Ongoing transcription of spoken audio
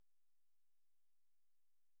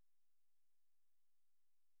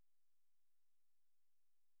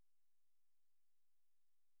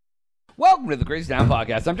Welcome to the Crazy Town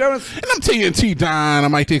Podcast. I'm Jonas. And I'm TNT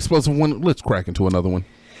Dynamite, the explosive one. Let's crack into another one.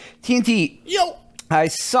 TNT. Yo. I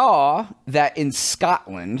saw that in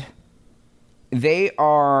Scotland, they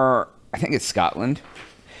are, I think it's Scotland.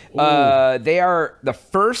 They are the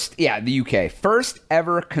first, the UK, first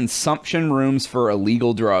ever consumption rooms for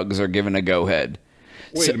illegal drugs are given a go-ahead.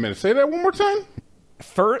 Wait a minute. Say that one more time.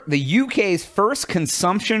 The UK's first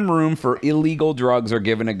consumption room for illegal drugs are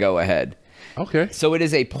given a go-ahead. Okay. So it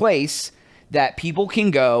is a place that people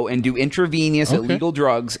can go and do intravenous illegal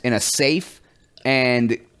drugs in a safe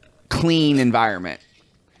and clean environment.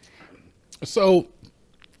 So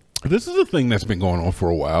this is a thing that's been going on for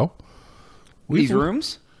a while. These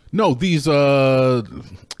rooms? No, these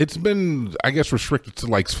it's been, I guess, restricted to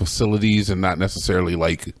like facilities and not necessarily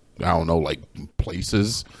like, I don't know, like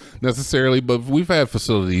places necessarily, but we've had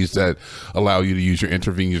facilities that allow you to use your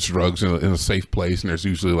intravenous drugs in a safe place, and there's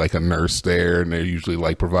usually like a nurse there, and they usually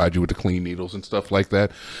like provide you with the clean needles and stuff like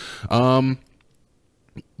that.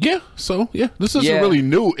 This isn't really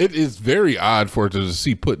new. It is very odd for it to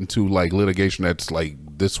see put into like litigation that's like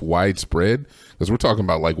this widespread, because we're talking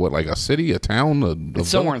about like what, like a city, a town, It's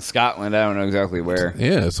somewhere in Scotland. I don't know exactly where.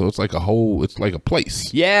 Yeah, so it's like it's like a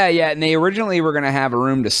place. Yeah, and they originally were going to have a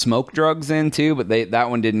room to smoke drugs in too, but that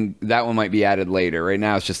one might be added later. Right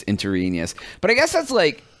now it's just intravenous. But I guess that's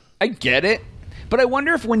like, I get it. But I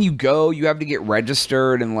wonder if when you go, you have to get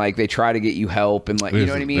registered and like they try to get you help and like, you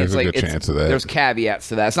know what I mean? There's It's a like good chance of that. There's caveats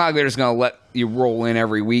to that. It's not like they're just going to let you roll in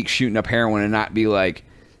every week shooting up heroin and not be like.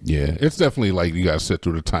 Yeah, it's definitely like you got to sit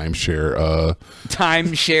through the timeshare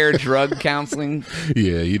drug counseling.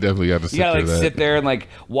 Yeah, you definitely got to sit You got to through like that. sit there and like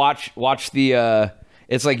watch the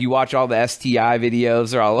it's like you watch all the STI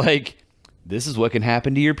videos. They're all like, this is what can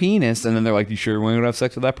happen to your penis. And then they're like, you sure we're going to have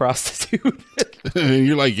sex with that prostitute? And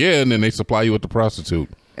you're like, yeah, and then they supply you with the prostitute.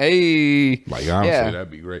 Hey, Like, honestly, that'd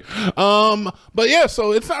be great. But yeah,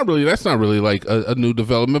 so that's not really like a new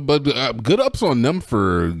development, but good ups on them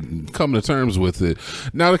for coming to terms with it.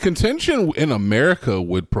 Now, the contention in America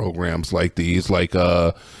with programs like these, like,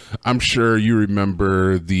 I'm sure you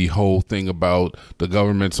remember the whole thing about the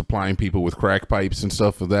government supplying people with crack pipes and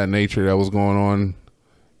stuff of that nature that was going on.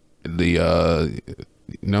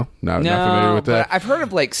 Not familiar with that. But I've heard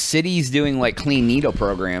of like cities doing like clean needle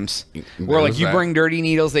programs where like you bring dirty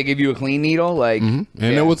needles, they give you a clean needle. Like, and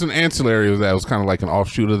there was an ancillary of that. It was kind of like an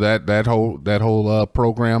offshoot of that whole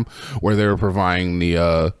program where they were providing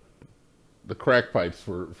the crack pipes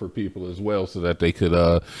for people as well, so that they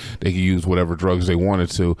could use whatever drugs they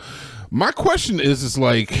wanted to. My question is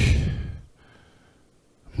like,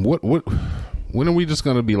 what? When are we just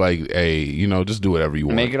going to be like, hey, just do whatever you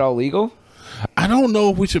want? Make it all legal? I don't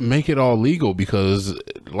know if we should make it all legal because,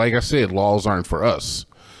 like I said, laws aren't for us.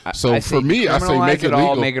 So for me, I say make it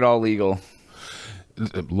legal. Make it all legal.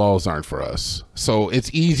 Laws aren't for us. So it's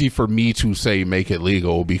easy for me to say make it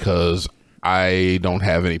legal because I don't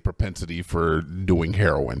have any propensity for doing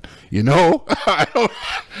heroin. I don't.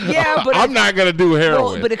 Yeah, but I'm not going to do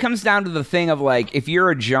heroin. Well, but it comes down to the thing of like, if you're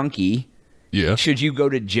a junkie. Yeah. Should you go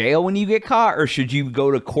to jail when you get caught, or should you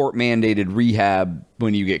go to court-mandated rehab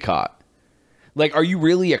when you get caught? Like, are you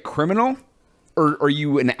really a criminal, or are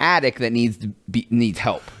you an addict that needs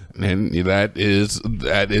help? And that is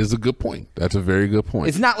a good point. That's a very good point.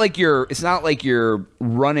 It's not like you're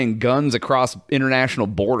running guns across international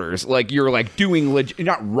borders. Like you're like doing you're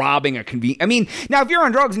not robbing a convenience. I mean, now if you're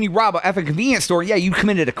on drugs and you rob a convenience store, yeah, you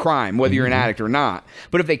committed a crime, whether you're an addict or not.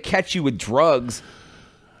 But if they catch you with drugs.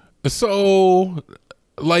 So,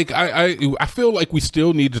 like, I feel like we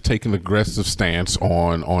still need to take an aggressive stance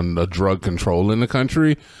on the drug control in the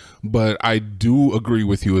country, but I do agree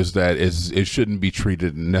with you is that it shouldn't be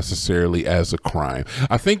treated necessarily as a crime.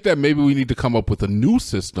 I think that maybe we need to come up with a new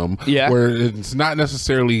system where it's not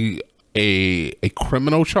necessarily a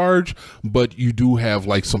criminal charge, but you do have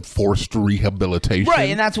like some forced rehabilitation.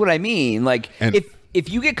 Right, and that's what I mean. Like,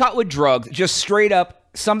 if you get caught with drugs, just straight up,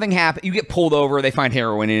 something happened, you get pulled over, they find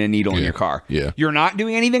heroin in a needle in your car. Yeah. You're not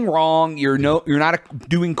doing anything wrong. You're not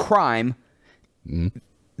doing crime. And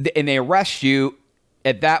they arrest you.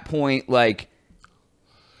 At that point, like,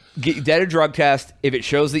 get a drug test. If it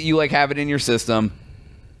shows that you like have it in your system,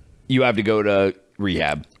 you have to go to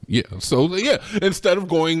rehab. Yeah. So, instead of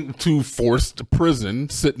going to forced prison,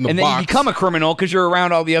 sit in the box. And then you become a criminal because you're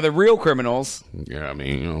around all the other real criminals. Yeah, I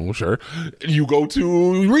mean, sure. You go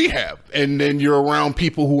to rehab, and then you're around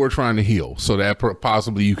people who are trying to heal, so that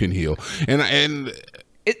possibly you can heal. And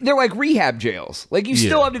they're like rehab jails. Like, you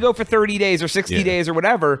still have to go for 30 days or 60 days or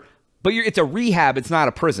whatever, but it's a rehab. It's not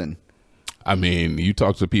a prison. I mean, you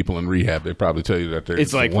talk to people in rehab, they probably tell you that they're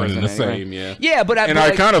It's like one and the prison anyway. same. Yeah. Yeah, but And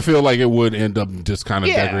I kind of feel like it would end up just kind of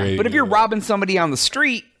degrading. but if you're robbing somebody on the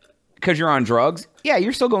street because you're on drugs, yeah,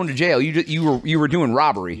 you're still going to jail. You were doing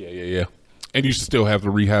robbery. Yeah. And you still have the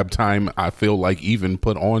rehab time, I feel like, even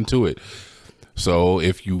put onto it. So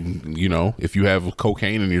if if you have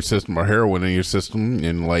cocaine in your system or heroin in your system,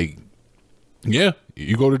 and like, yeah,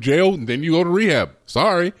 you go to jail, then you go to rehab.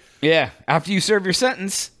 Sorry. Yeah, after you serve your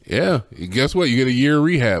sentence. Yeah, guess what? You get a year of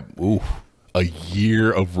rehab. Ooh, a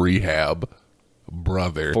year of rehab,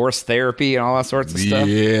 brother. Forced therapy and all that sorts of stuff.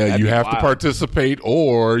 Yeah, That'd you be have to wild. participate,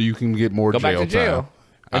 or you can get more Go jail back to jail. time.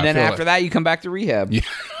 And I then feel after that, you come back to rehab. Yeah.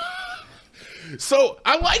 So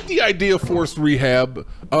I like the idea of forced rehab,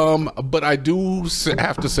 but I do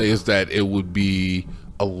have to say is that it would be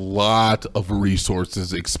a lot of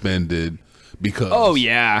resources expended because Oh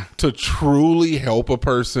yeah. to truly help a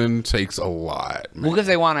person takes a lot. Man. Well, because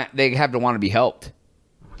they have to want to be helped.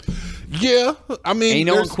 Yeah, I mean, And you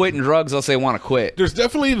know, when there's, quitting drugs, they'll say want to quit. there's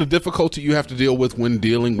definitely the difficulty you have to deal with when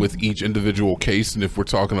dealing with each individual case, and if we're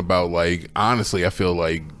talking about, like, honestly, I feel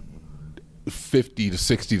like 50 to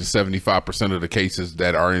 60 to 75% of the cases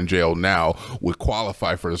that are in jail now would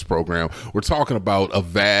qualify for this program. We're talking about a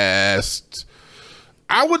vast,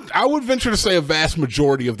 I would venture to say a vast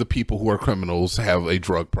majority of the people who are criminals have a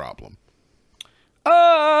drug problem.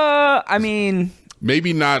 I mean,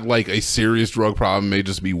 Maybe not like a serious drug problem, may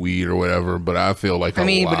just be weed or whatever, but I feel like but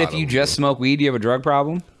if you just smoke weed, do you have a drug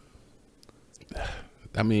problem?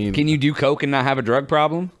 I mean, Can you do coke and not have a drug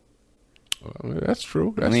problem? that's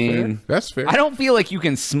true. That's mean, fair. That's fair. I don't feel like you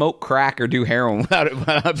can smoke crack or do heroin without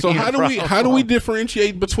it. So how do we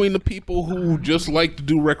differentiate between the people who just like to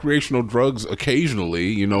do recreational drugs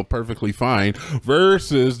occasionally, perfectly fine,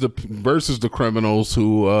 versus the criminals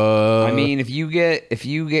who I mean, if you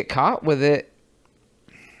get caught with it,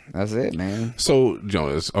 that's it, man. So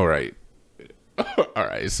Jonas, all right. All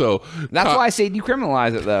right, so That's why I say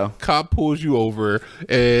decriminalize it, though. cop pulls you over,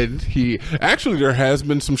 and there has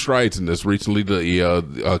been some strides in this recently.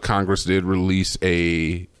 The Congress did release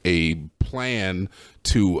a plan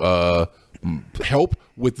to help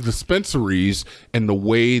with dispensaries and the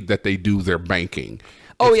way that they do their banking.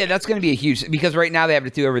 Oh yeah, that's going to be a huge, because right now they have to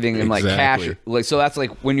do everything in like cash. Exactly. Like, so that's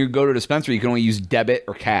like when you go to a dispensary, you can only use debit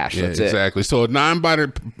or cash. Yeah, That's it. exactly. So a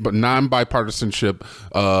non-bipartisanship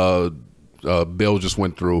bill just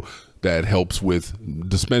went through that helps with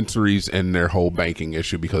dispensaries and their whole banking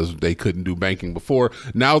issue, because they couldn't do banking before.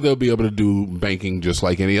 Now they'll be able to do banking just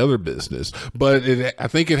like any other business. But I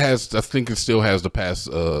think it still has to pass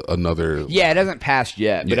another. Yeah, it hasn't passed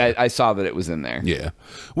yet, but Yeah. I saw that it was in there. Yeah,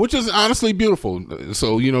 which is honestly beautiful.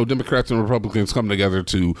 So, Democrats and Republicans come together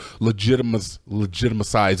to legitimize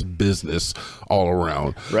business all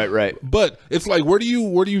around. Right. But it's like, where do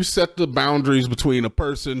you set the boundaries between a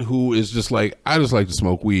person who is just like, I just like to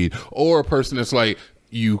smoke weed, or a person that's like,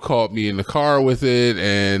 you caught me in the car with it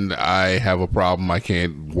and I have a problem, I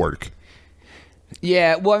can't work.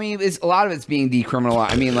 Yeah, well, I mean, a lot of it's being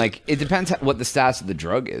decriminalized. I mean, like, it depends what the status of the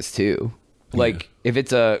drug is, too. Like, if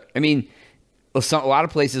it's a lot of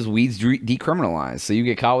places, weed's decriminalized, so you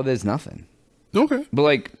get caught with it, it's nothing. Okay. But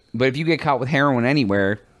if you get caught with heroin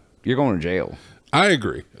anywhere, you're going to jail. I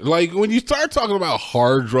agree. Like, when you start talking about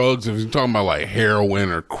hard drugs, if you're talking about like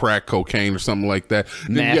heroin or crack cocaine or something like that,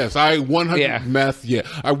 then Meth. yes, I 100 Yeah. meth. Yeah,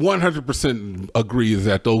 I 100% agree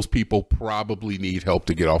that those people probably need help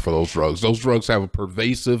to get off of those drugs. Those drugs have a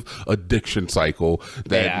pervasive addiction cycle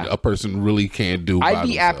that Yeah. a person really can't do. I'd by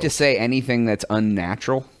be apt to themselves. say anything that's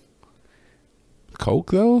unnatural.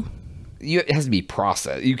 Coke though. It has to be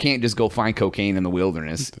processed. You can't just go find cocaine in the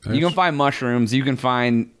wilderness. You That's- can find mushrooms. You can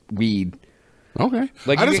find weed. Okay,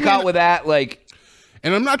 Like, I you just get caught mean- with that, like,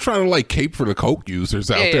 And I'm not trying to like cape for the coke users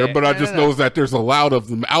out Yeah, there, yeah, but I no, just no. know that there's a lot of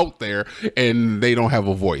them out there and they don't have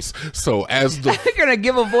a voice. So as the they're going to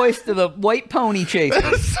give a voice to the white pony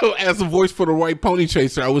chaser. so as a voice for the white pony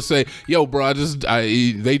chaser, I would say, yo, bro,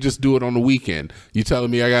 they just do it on the weekend. You telling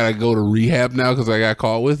me I gotta go to rehab now because I got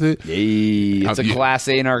caught with it? Hey, it's a Yeah. class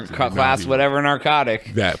A class whatever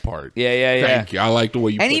narcotic. That part. Yeah. Thank you. I like the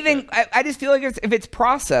way you put Anything, that. I just feel like if it's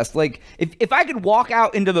processed, like if I could walk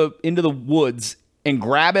out into the woods and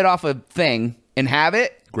grab it off a thing and have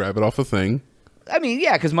it, Grab it off a thing. I mean,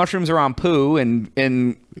 yeah, because mushrooms are on poo and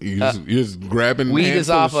You're just grabbing weed is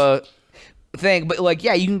off handfuls. a thing, but like,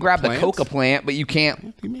 yeah, you can grab Plants? the coca plant, but you can't.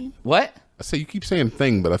 What do you mean? What? I say you keep saying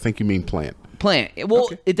thing, but I think you mean plant. Plant. Well,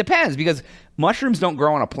 Okay. it depends, because mushrooms don't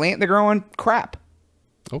grow on a plant; they grow on crap.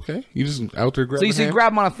 Okay, you just out there So grabbing. you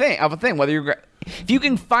grab them on a thing. Whether if you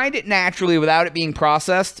can find it naturally without it being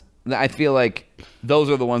processed, then I feel like those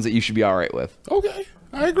are the ones that you should be all right with. Okay.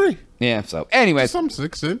 I agree. Yeah, so anyway, To some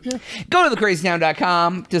extent, yeah. go to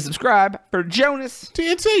thecrazytown.com to subscribe for Jonas.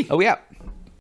 TNT. Oh, yeah.